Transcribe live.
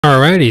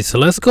Alrighty, so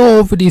let's go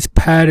over these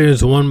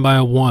patterns one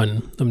by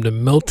one of the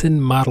Milton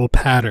Model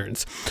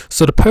patterns.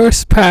 So the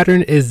first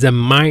pattern is the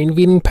mind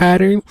reading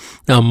pattern.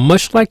 Now,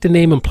 much like the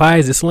name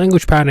implies, this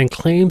language pattern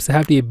claims to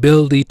have the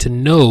ability to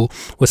know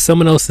what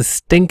someone else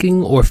is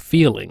thinking or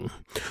feeling.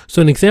 So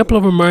an example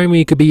of a mind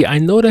reading could be, I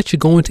know that you're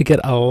going to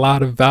get a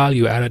lot of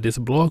value out of this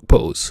blog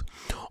post.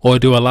 Or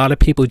do a lot of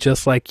people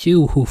just like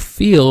you who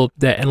feel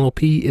that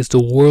NLP is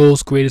the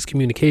world's greatest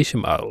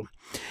communication model?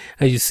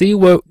 As you see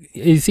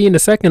in the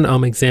second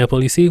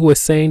example, you see we're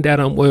saying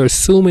that we're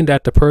assuming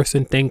that the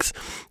person thinks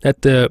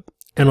that the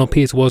NLP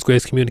is the world's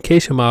greatest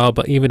communication model,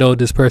 but even though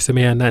this person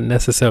may have not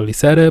necessarily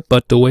said it,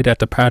 but the way that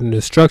the pattern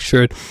is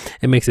structured,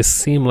 it makes it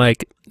seem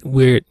like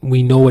we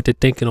know what they're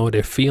thinking or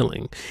they're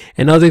feeling.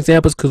 And other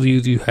examples, because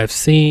you have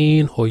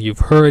seen or you've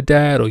heard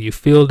that or you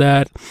feel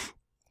that.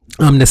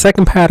 The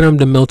second pattern of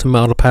the Milton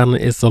Model pattern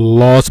is the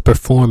loss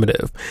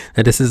performative.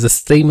 And this is a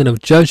statement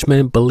of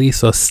judgment,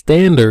 beliefs, or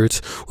standards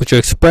which are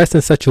expressed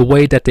in such a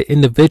way that the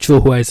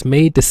individual who has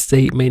made the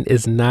statement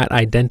is not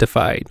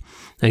identified.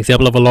 An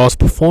example of a loss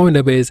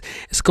performative is,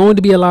 it's going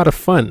to be a lot of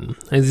fun.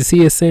 As you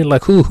see, it's saying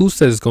like, who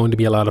says it's going to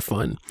be a lot of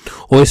fun?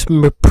 Or it's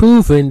been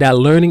proven that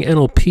learning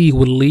NLP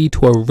would lead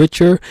to a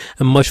richer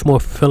and much more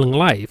fulfilling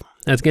life.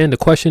 As again, the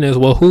question is,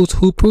 well,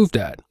 who proved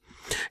that?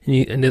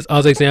 And there's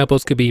other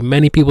examples, could be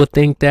many people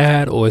think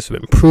that, or it's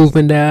been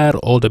proven that,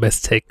 all the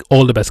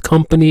best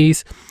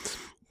companies.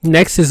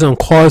 Next is on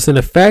cause and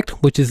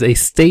effect, which is a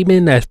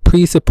statement that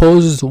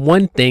presupposes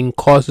one thing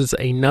causes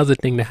another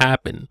thing to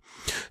happen.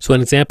 So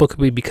an example could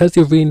be, because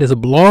you're reading this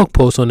blog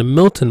post on the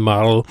Milton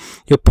model,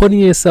 you're putting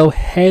yourself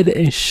head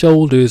and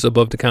shoulders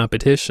above the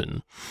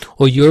competition.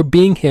 Or your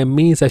being here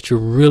means that you're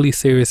really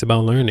serious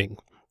about learning.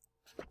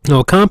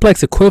 Now, a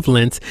complex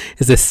equivalence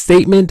is a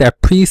statement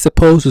that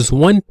presupposes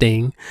one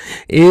thing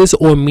is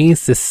or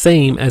means the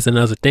same as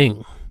another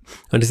thing.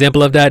 An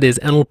example of that is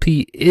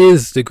NLP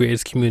is the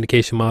greatest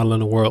communication model in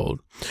the world.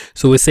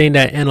 So we're saying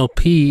that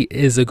NLP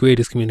is the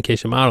greatest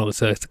communication model.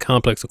 So it's a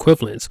complex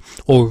equivalence.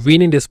 Or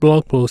reading this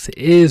blog post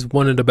is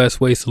one of the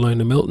best ways to learn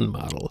the Milton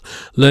model.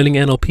 Learning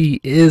NLP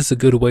is a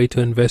good way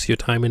to invest your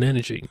time and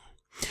energy.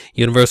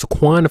 Universal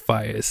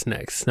quantifiers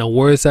next. Now,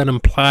 words that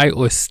imply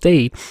or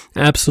state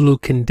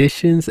absolute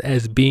conditions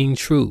as being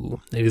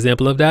true. An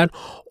example of that,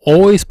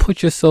 always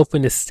put yourself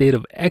in a state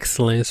of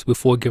excellence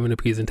before giving a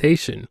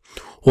presentation,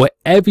 or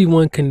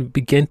everyone can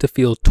begin to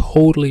feel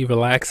totally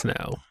relaxed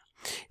now.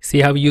 See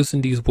how we're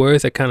using these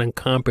words that kind of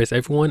encompass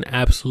everyone,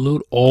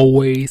 absolute,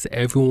 always,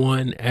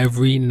 everyone,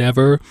 every,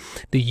 never,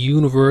 the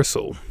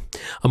universal.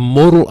 A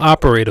modal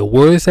operator,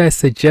 words that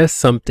suggest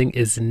something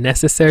is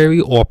necessary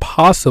or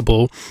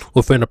possible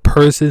within a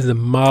person's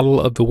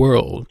model of the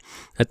world.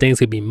 Now, things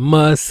could be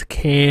must,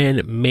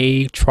 can,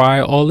 may,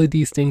 try. All of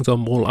these things are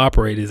modal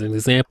operators. An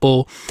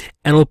example,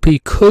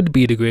 NLP could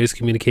be the greatest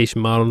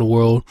communication model in the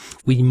world.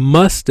 We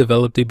must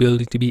develop the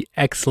ability to be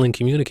excellent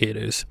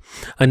communicators.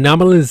 A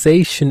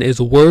nominalization is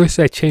words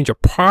that change a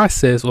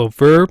process or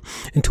verb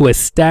into a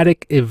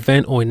static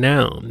event or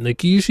noun.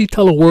 Like, you usually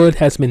tell a word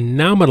has been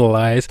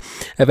nominalized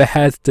if it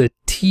has the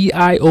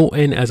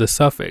tion as a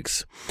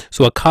suffix.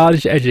 So a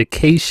college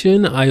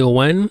education,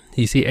 ion,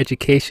 you see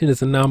education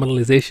is a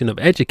nominalization of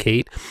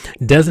educate,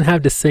 doesn't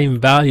have the same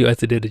value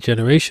as it did a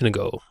generation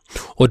ago.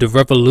 Or the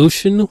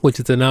revolution, which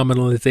is a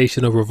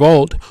nominalization of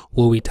revolt,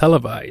 will we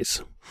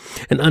televise.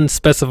 An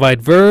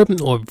unspecified verb,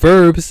 or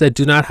verbs that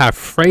do not have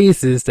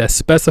phrases that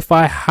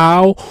specify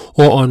how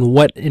or on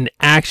what an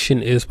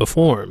action is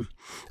performed.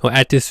 Or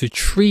at this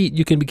retreat,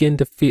 you can begin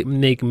to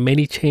make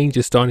many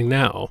changes starting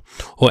now.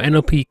 Or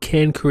NLP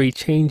can create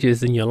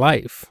changes in your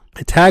life.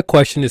 A tag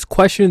question is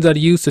questions that are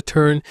used to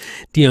turn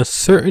the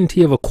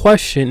uncertainty of a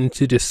question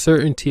into the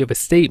certainty of a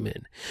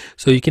statement.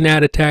 So you can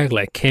add a tag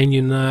like, can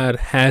you not,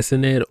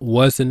 hasn't it,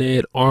 wasn't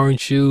it,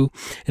 aren't you?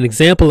 An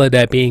example of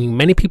that being,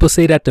 many people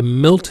say that the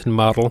Milton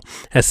model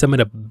has some of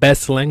the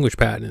best language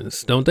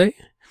patterns, don't they?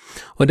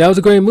 Well, that was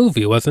a great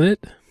movie, wasn't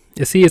it?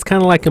 You see, it's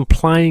kind of like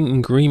implying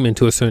agreement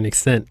to a certain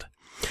extent.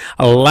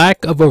 A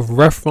lack of a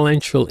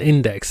referential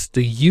index,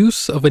 the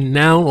use of a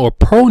noun or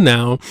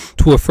pronoun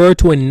to refer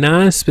to a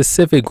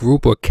non-specific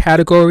group or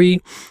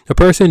category, the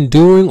person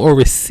doing or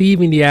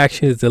receiving the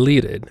action is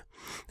deleted.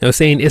 Now,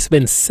 saying it's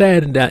been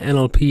said that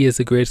NLP is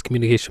the greatest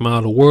communication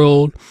model in the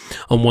world,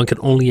 one can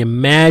only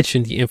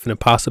imagine the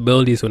infinite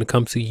possibilities when it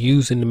comes to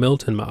using the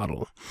Milton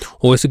model.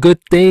 Or it's a good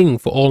thing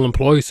for all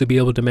employees to be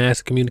able to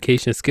master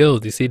communication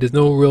skills. You see, there's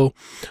no real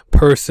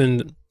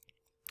person.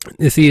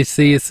 You see,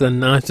 it's a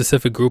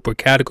non-specific group or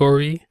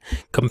category.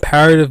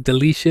 Comparative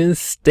deletions,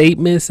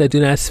 statements that do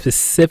not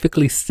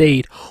specifically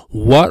state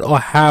what or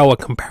how a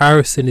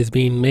comparison is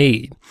being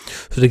made.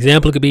 So the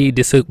example could be,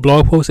 this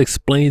blog post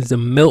explains the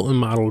Milton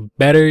model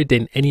better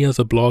than any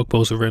other blog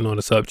post written on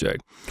the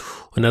subject.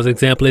 Another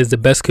example is, the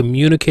best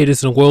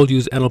communicators in the world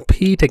use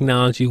NLP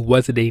technology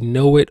whether they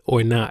know it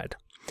or not.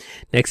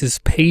 Next is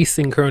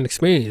pacing current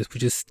experience,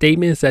 which is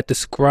statements that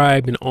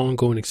describe an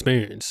ongoing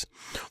experience.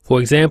 For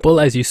example,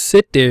 as you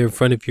sit there in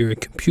front of your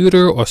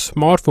computer or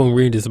smartphone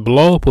reading this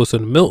blog post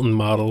on the Milton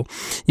Model,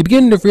 you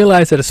begin to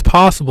realize that it's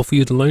possible for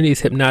you to learn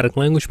these hypnotic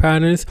language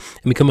patterns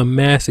and become a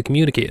master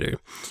communicator.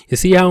 You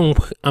see how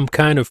I'm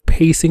kind of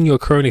pacing your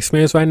current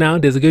experience right now?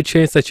 There's a good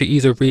chance that you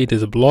either read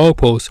this blog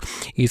post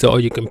either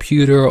on your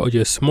computer or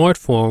your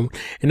smartphone,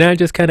 and then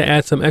just kind of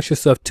add some extra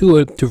stuff to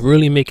it to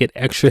really make it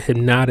extra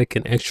hypnotic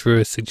and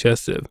extra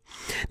suggestive.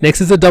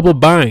 Next is a double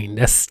bind.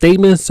 That's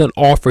statements that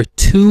offer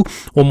two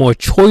or more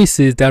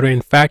choices that are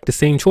in fact the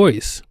same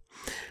choice.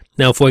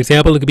 Now, for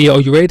example, it could be,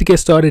 are you ready to get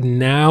started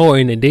now or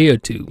in a day or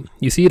two?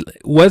 You see,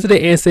 whether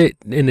they answer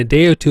in a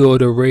day or two or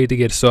they're ready to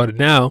get started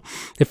now,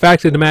 the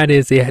fact of the matter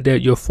is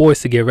that you're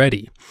forced to get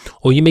ready.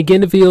 Or you may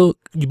begin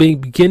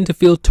to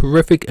feel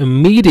terrific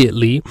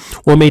immediately,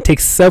 or it may take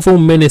several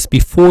minutes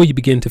before you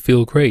begin to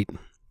feel great.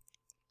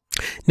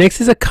 Next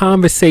is a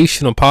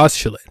conversational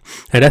postulate.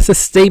 Now, that's a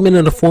statement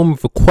in the form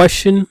of a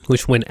question,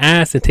 which when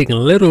asked and taken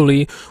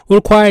literally will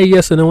require a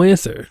yes or no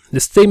answer. The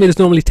statement is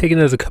normally taken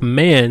as a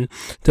command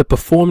to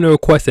perform the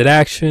requested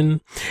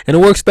action, and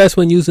it works best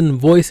when using the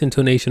voice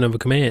intonation of a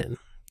command.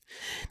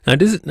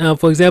 Now,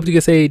 for example, you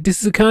can say,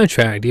 "This is a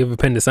contract. Do you have a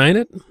pen to sign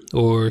it?"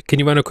 Or, "Can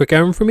you run a quick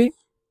errand for me?"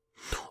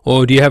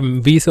 Or, "Do you have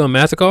a Visa or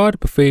MasterCard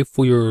to pay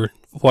for your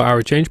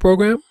 4-hour change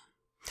program?"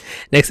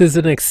 Next is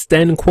an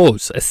extend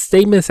quotes, a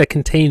statement that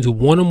contains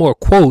one or more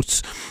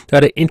quotes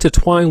that are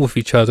intertwined with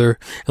each other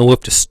and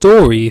with the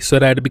story so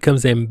that it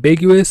becomes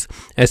ambiguous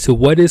as to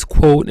what is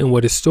quote and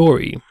what is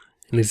story.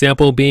 An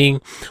example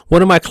being,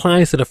 one of my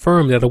clients at a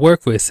firm that I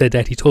work with said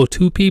that he told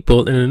two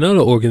people in another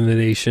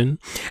organization,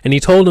 and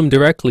he told them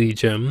directly,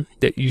 "Jim,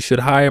 that you should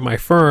hire my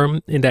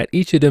firm," and that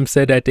each of them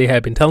said that they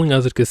had been telling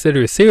us to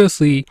consider it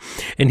seriously,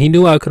 and he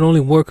knew I could only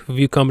work with a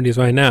few companies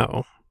right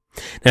now.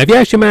 Now, if you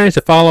actually managed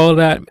to follow all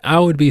that, I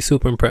would be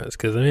super impressed,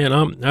 because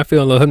I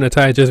feel a little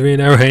hypnotized just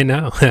reading that right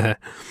now.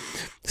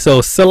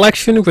 So,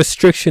 selection,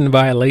 restriction,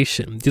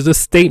 violation. These are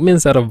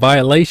statements that are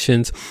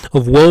violations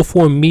of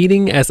well-formed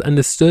meaning as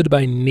understood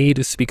by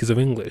native speakers of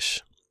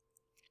English.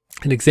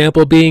 An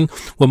example being,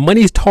 when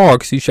money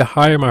talks, you should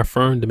hire my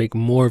firm to make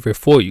more of it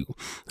for you.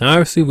 Now,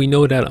 obviously, we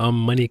know that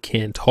money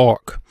can't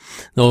talk.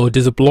 Now,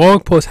 this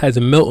blog post has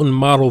a Milton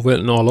Model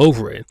written all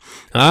over it.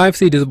 Now,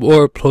 obviously, this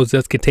blog post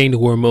does contain the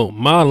word Milton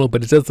Model,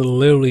 but it doesn't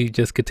literally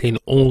just contain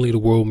only the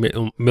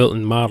word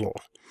Milton Model.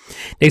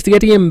 Next, you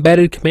get the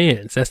embedded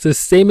commands. That's the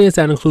statements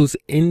that includes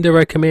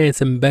indirect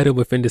commands embedded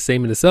within the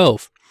statement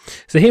itself.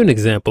 So here's an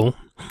example.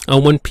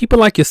 When people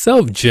like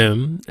yourself,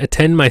 Jim,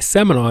 attend my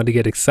seminar to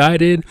get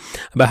excited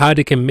about how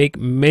they can make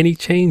many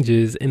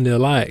changes in their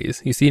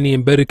lives. You see the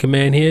embedded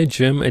command here,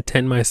 Jim,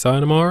 attend my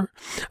seminar.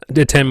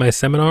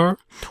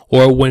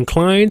 Or when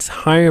clients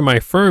hire my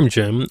firm,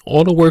 Jim,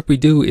 all the work we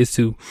do is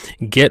to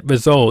get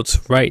results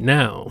right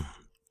now.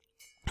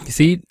 You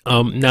see,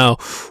 now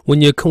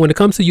when it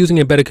comes to using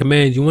embedded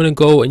commands, you want to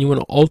go and you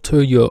want to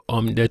alter your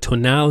the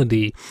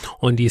tonality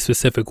on these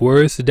specific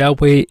words, so that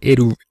way it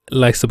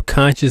like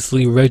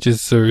subconsciously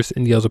registers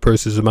in the other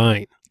person's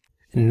mind.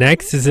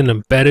 Next is an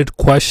embedded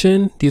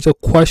question. These are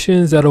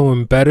questions that are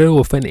embedded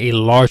within a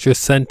larger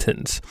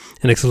sentence.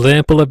 An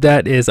example of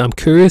that is, "I'm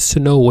curious to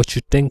know what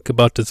you think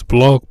about this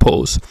blog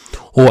post,"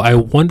 or "I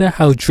wonder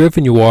how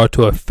driven you are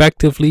to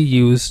effectively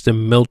use the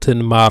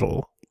Milton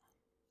Model."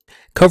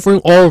 Covering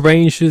all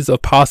ranges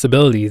of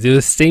possibilities. These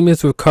are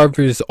statements that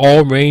covers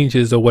all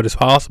ranges of what is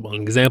possible.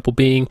 An example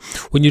being,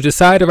 when you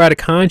decide to write a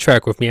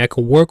contract with me, I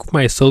can work with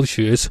my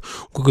associates,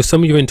 work with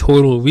some of your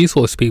total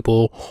resource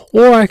people,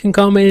 or I can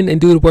come in and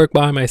do the work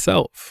by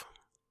myself.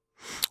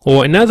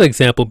 Or another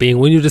example being,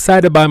 when you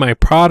decide to buy my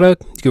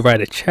product, you can write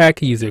a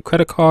check, use your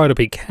credit card, or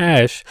pay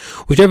cash,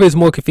 whichever is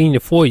more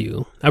convenient for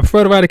you. I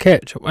prefer to write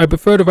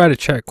a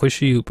check. Which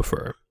do you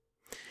prefer?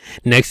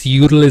 Next,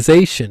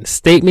 utilization.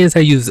 Statements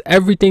that use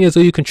everything as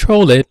though you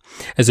control it,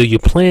 as though you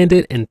planned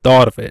it and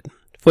thought of it.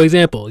 For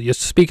example, you're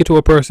speaking to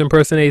a person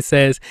A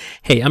says,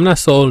 "Hey, I'm not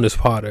sold on this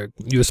product."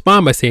 You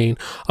respond by saying,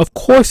 "Of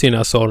course you're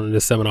not sold on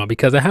this seminar,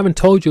 because I haven't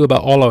told you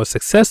about all our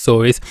success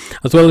stories,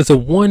 as well as the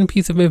one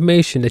piece of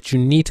information that you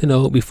need to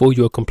know before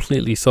you're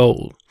completely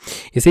sold."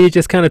 You see, it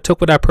just kind of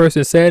took what that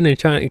person said and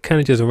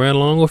kind of just ran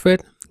along with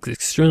it. It's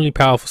extremely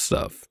powerful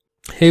stuff.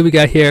 Here we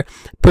got here,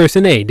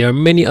 person A, there are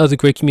many other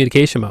great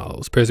communication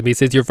models. Person B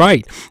says, "You're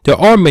right. There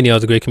are many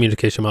other great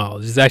communication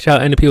models." This is actually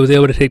how NLP was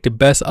able to take the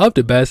best of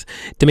the best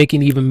to make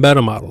an even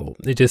better model.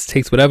 It just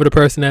takes whatever the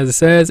person has it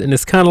says, and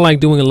it's kind of like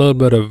doing a little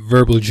bit of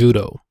verbal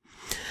judo.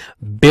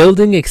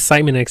 Building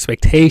excitement and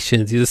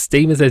expectations. These are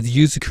statements that's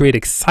used to create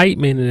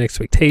excitement and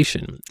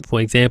expectation.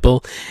 For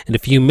example, in a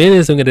few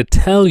minutes, I'm going to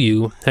tell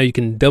you how you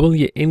can double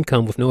your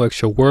income with no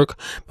extra work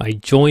by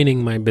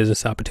joining my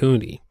business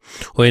opportunity.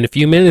 Or in a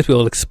few minutes,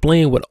 we'll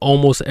explain what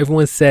almost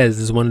everyone says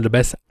is one of the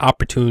best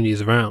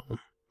opportunities around.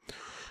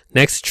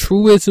 Next,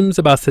 truisms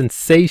about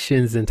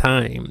sensations and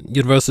time.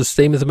 Universal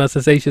statements about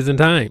sensations and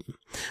time.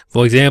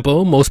 For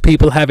example, most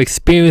people have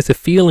experienced the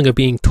feeling of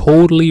being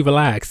totally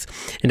relaxed,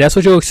 and that's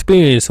what you'll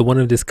experience in one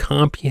of this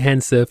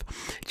comprehensive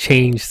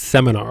change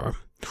seminar.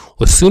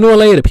 Well, sooner or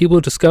later,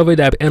 people discover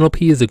that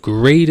NLP is the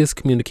greatest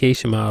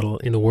communication model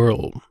in the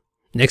world.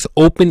 Next,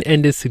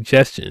 open-ended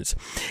suggestions.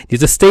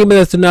 These are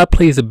statements that do not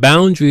place the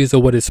boundaries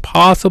of what is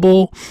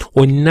possible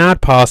or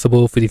not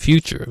possible for the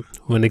future.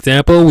 For an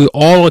example, we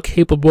all are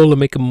capable of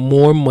making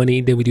more money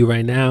than we do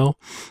right now.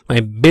 My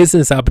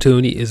business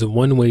opportunity is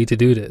one way to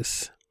do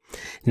this.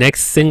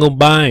 Next, single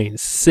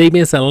binds.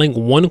 Statements that link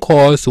one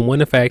cause to one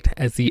effect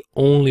as the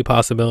only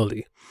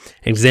possibility.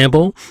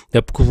 Example,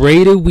 the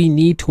greater we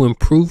need to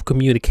improve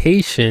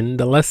communication,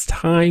 the less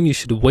time you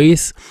should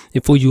waste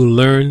before you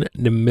learn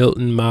the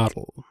Milton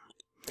Model.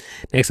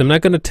 Next, I'm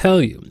not going to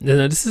tell you.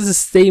 Now, this is a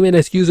statement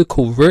that's used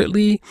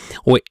covertly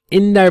or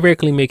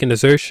indirectly making an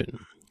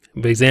assertion.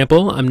 For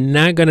example, I'm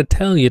not going to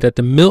tell you that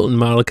the Milton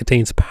Model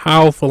contains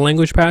powerful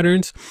language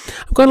patterns.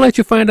 I'm going to let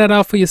you find that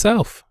out for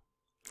yourself.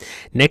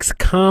 Next,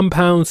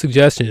 compound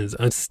suggestions.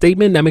 A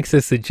statement that makes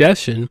a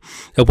suggestion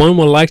that one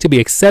would like to be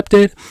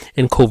accepted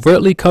and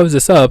covertly covers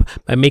this up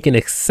by making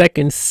a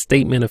second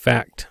statement of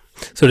fact.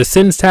 So the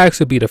syntax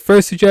would be the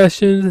first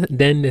suggestion,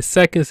 then the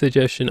second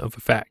suggestion of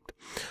a fact.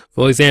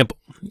 For example,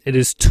 it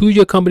is to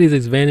your company's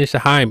advantage to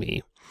hire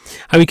me.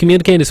 I mean,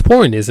 communicating is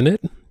important, isn't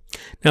it?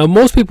 Now,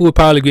 most people would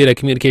probably agree that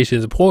communication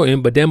is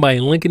important, but then by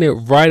linking it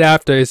right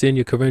after it's in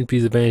your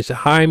company's advantage to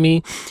hire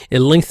me, it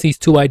links these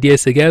two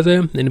ideas together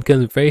and it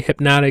becomes very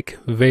hypnotic,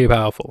 very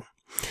powerful.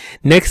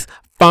 Next,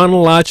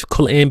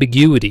 phonological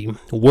ambiguity.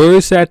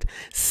 Words that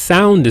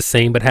sound the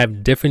same but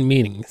have different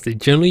meanings. They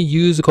generally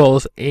use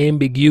cause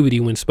ambiguity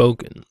when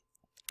spoken.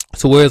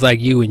 So words like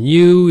you and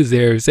you,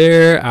 there,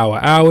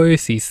 our,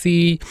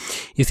 cc.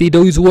 You see,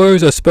 those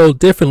words are spelled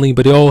differently,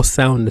 but they all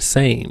sound the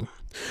same.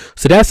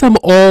 So that's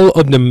all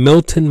of the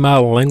Milton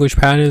Model language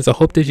patterns. I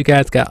hope that you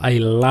guys got a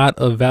lot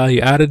of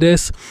value out of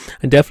this.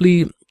 I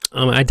definitely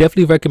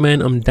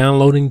recommend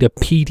downloading the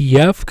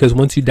PDF, because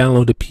once you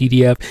download the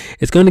PDF,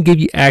 it's going to give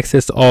you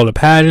access to all the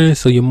patterns.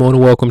 So you're more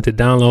than welcome to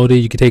download it.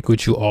 You can take it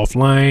with you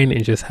offline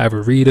and just have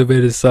a read of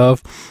it and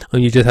stuff.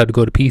 You just have to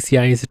go to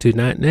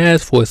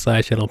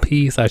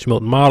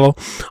PCIinstitute.net/NLP/Milton Model.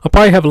 I'll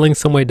probably have a link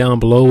somewhere down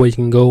below where you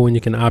can go and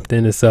you can opt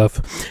in and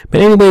stuff.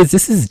 But anyways,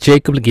 this is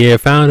Jacob Laguerre,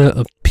 founder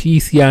of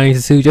PCI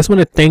Institute. Just want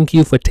to thank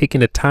you for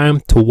taking the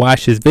time to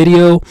watch this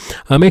video.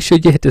 Make sure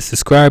you hit the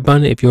subscribe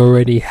button if you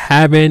already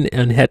haven't,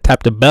 and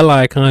tap the bell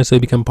icon so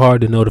you become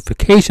part of the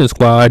notification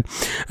squad.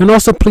 And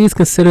also please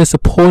consider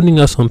supporting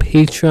us on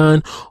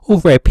Patreon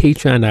over at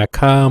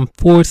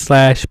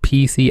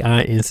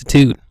patreon.com/PCI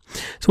Institute.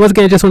 So once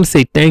again, I just want to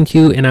say thank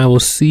you, and I will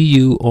see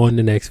you on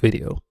the next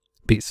video.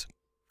 Peace.